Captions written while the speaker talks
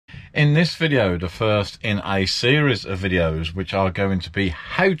In this video, the first in a series of videos which are going to be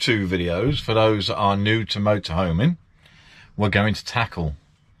how-to videos for those that are new to motorhoming, we're going to tackle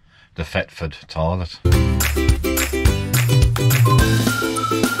the Thetford toilet.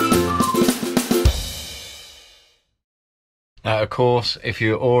 Now, of course, if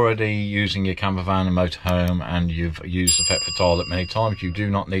you're already using your campervan and motorhome and you've used the Thetford toilet many times, you do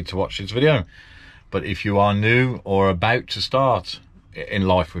not need to watch this video. But if you are new or about to start in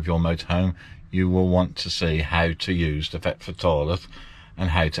life with your motorhome, you will want to see how to use the Thetford toilet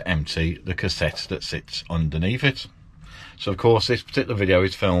and how to empty the cassette that sits underneath it. So, of course, this particular video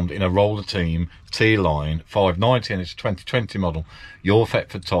is filmed in a Roller Team T-Line 590 and it's a 2020 model. Your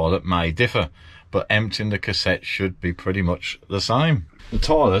Thetford toilet may differ, but emptying the cassette should be pretty much the same. The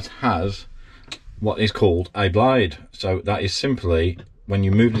toilet has what is called a blade. So that is simply, when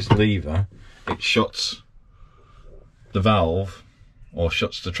you move this lever, it shuts the valve or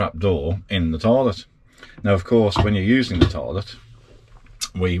shuts the trap door in the toilet. Now, of course, when you're using the toilet,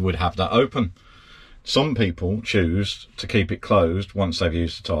 we would have that open. Some people choose to keep it closed once they've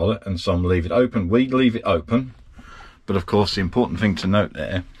used the toilet, and some leave it open. We leave it open, but of course the important thing to note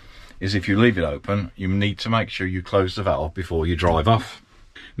there is if you leave it open, you need to make sure you close the valve before you drive off.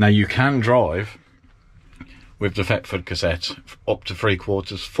 Now, you can drive with the Thetford cassette up to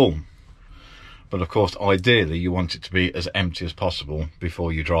 3/4 full, but of course ideally you want it to be as empty as possible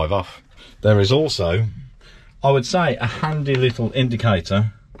before you drive off. There is also, I would say, a handy little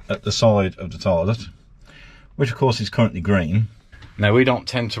indicator at the side of the toilet, which of course is currently green. Now, we don't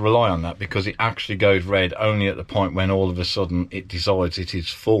tend to rely on that because it actually goes red only at the point when all of a sudden it decides it is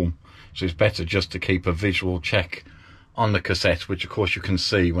full. So it's better just to keep a visual check on the cassette, which of course you can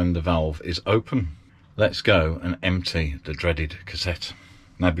see when the valve is open. Let's go and empty the dreaded cassette.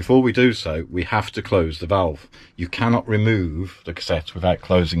 Now, before we do so, we have to close the valve. You cannot remove the cassette without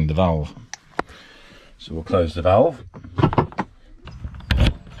closing the valve. So we'll close the valve.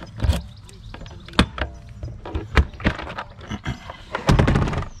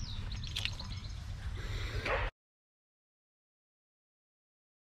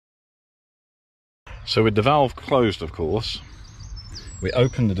 So with the valve closed, of course, we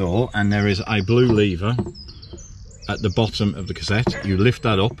open the door and there is a blue lever at the bottom of the cassette. You lift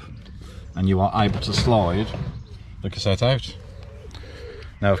that up and you are able to slide the cassette out.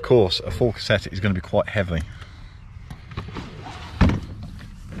 Now, of course, a full cassette is going to be quite heavy.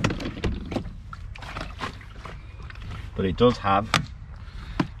 But it does have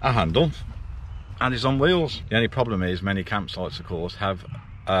a handle and it's on wheels. The only problem is many campsites, of course, have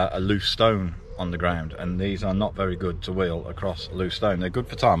a loose stone on the ground, and these are not very good to wheel across a loose stone. They're good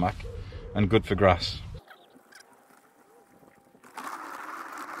for tarmac and good for grass.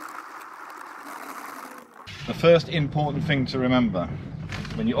 The first important thing to remember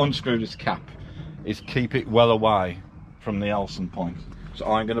when you unscrew this cap is keep it well away from the Elson point. So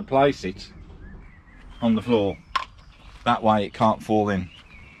I'm going to place it on the floor, that way it can't fall in.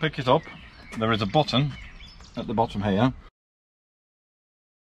 Pick it up, there is a button at the bottom here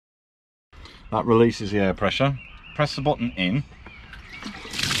that releases the air pressure. Press the button in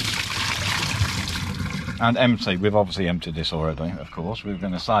and empty. We've obviously emptied this already, of course. We're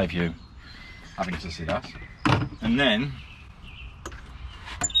going to save you having to see that. And then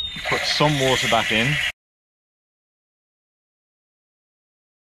put some water back in.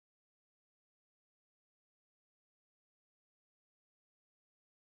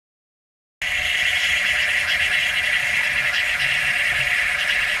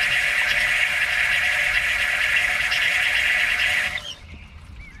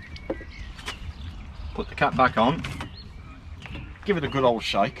 Put the cap back on, give it a good old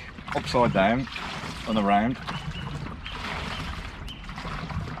shake, upside down and around.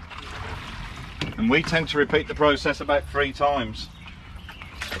 And we tend to repeat the process about 3 times.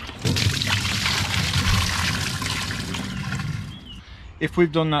 If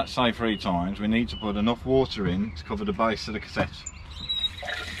we've done that, say, 3 times, we need to put enough water in to cover the base of the cassette.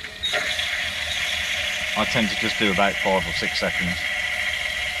 I tend to just do about 5 or 6 seconds.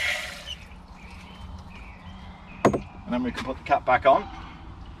 And then we can put the cap back on.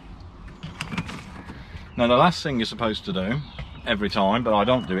 Now, the last thing you're supposed to do every time, but I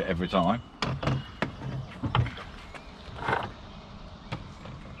don't do it every time,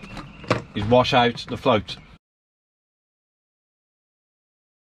 is wash out the float.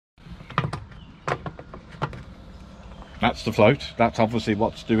 That's the float. That's obviously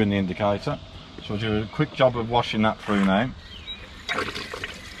what's doing the indicator. So I'll do a quick job of washing that through now.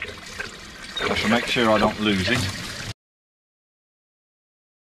 I shall make sure I don't lose it.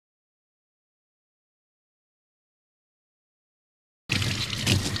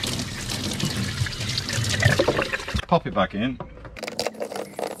 pop it back in,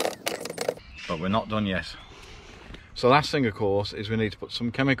 but we're not done yet. So last thing, of course, is we need to put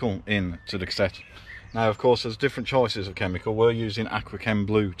some chemical in to the cassette. Now, of course, there's different choices of chemical. We're using Aquachem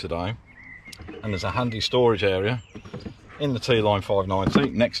Blue today, and there's a handy storage area in the T-Line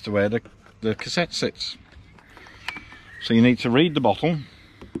 590 next to where the cassette sits. So you need to read the bottle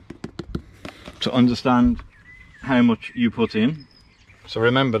to understand how much you put in. So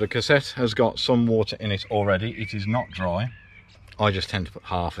remember, the cassette has got some water in it already. It is not dry. I just tend to put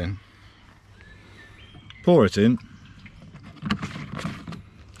half in. Pour it in.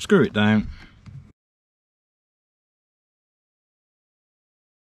 Screw it down.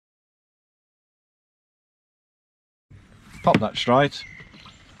 Pop that straight.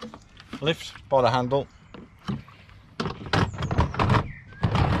 Lift by the handle.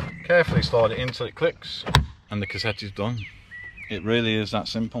 Carefully slide it in until it clicks, and the cassette is done. It really is that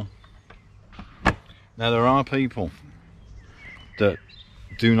simple. Now, there are people that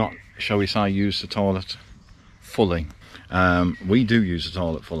do not, shall we say, use the toilet fully. We do use the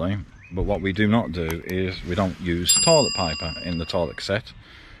toilet fully, but what we do not do is we don't use toilet paper in the toilet cassette,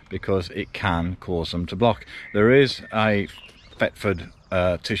 because it can cause them to block. There is a Thetford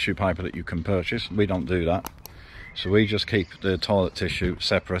tissue paper that you can purchase. We don't do that. So we just keep the toilet tissue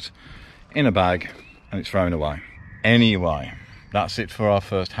separate in a bag, and it's thrown away. Anyway, that's it for our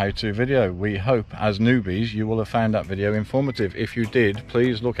first how-to video. We hope, as newbies, you will have found that video informative. If you did,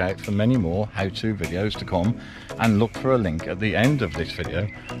 please look out for many more how-to videos to come, and look for a link at the end of this video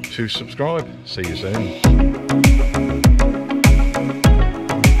to subscribe. See you soon.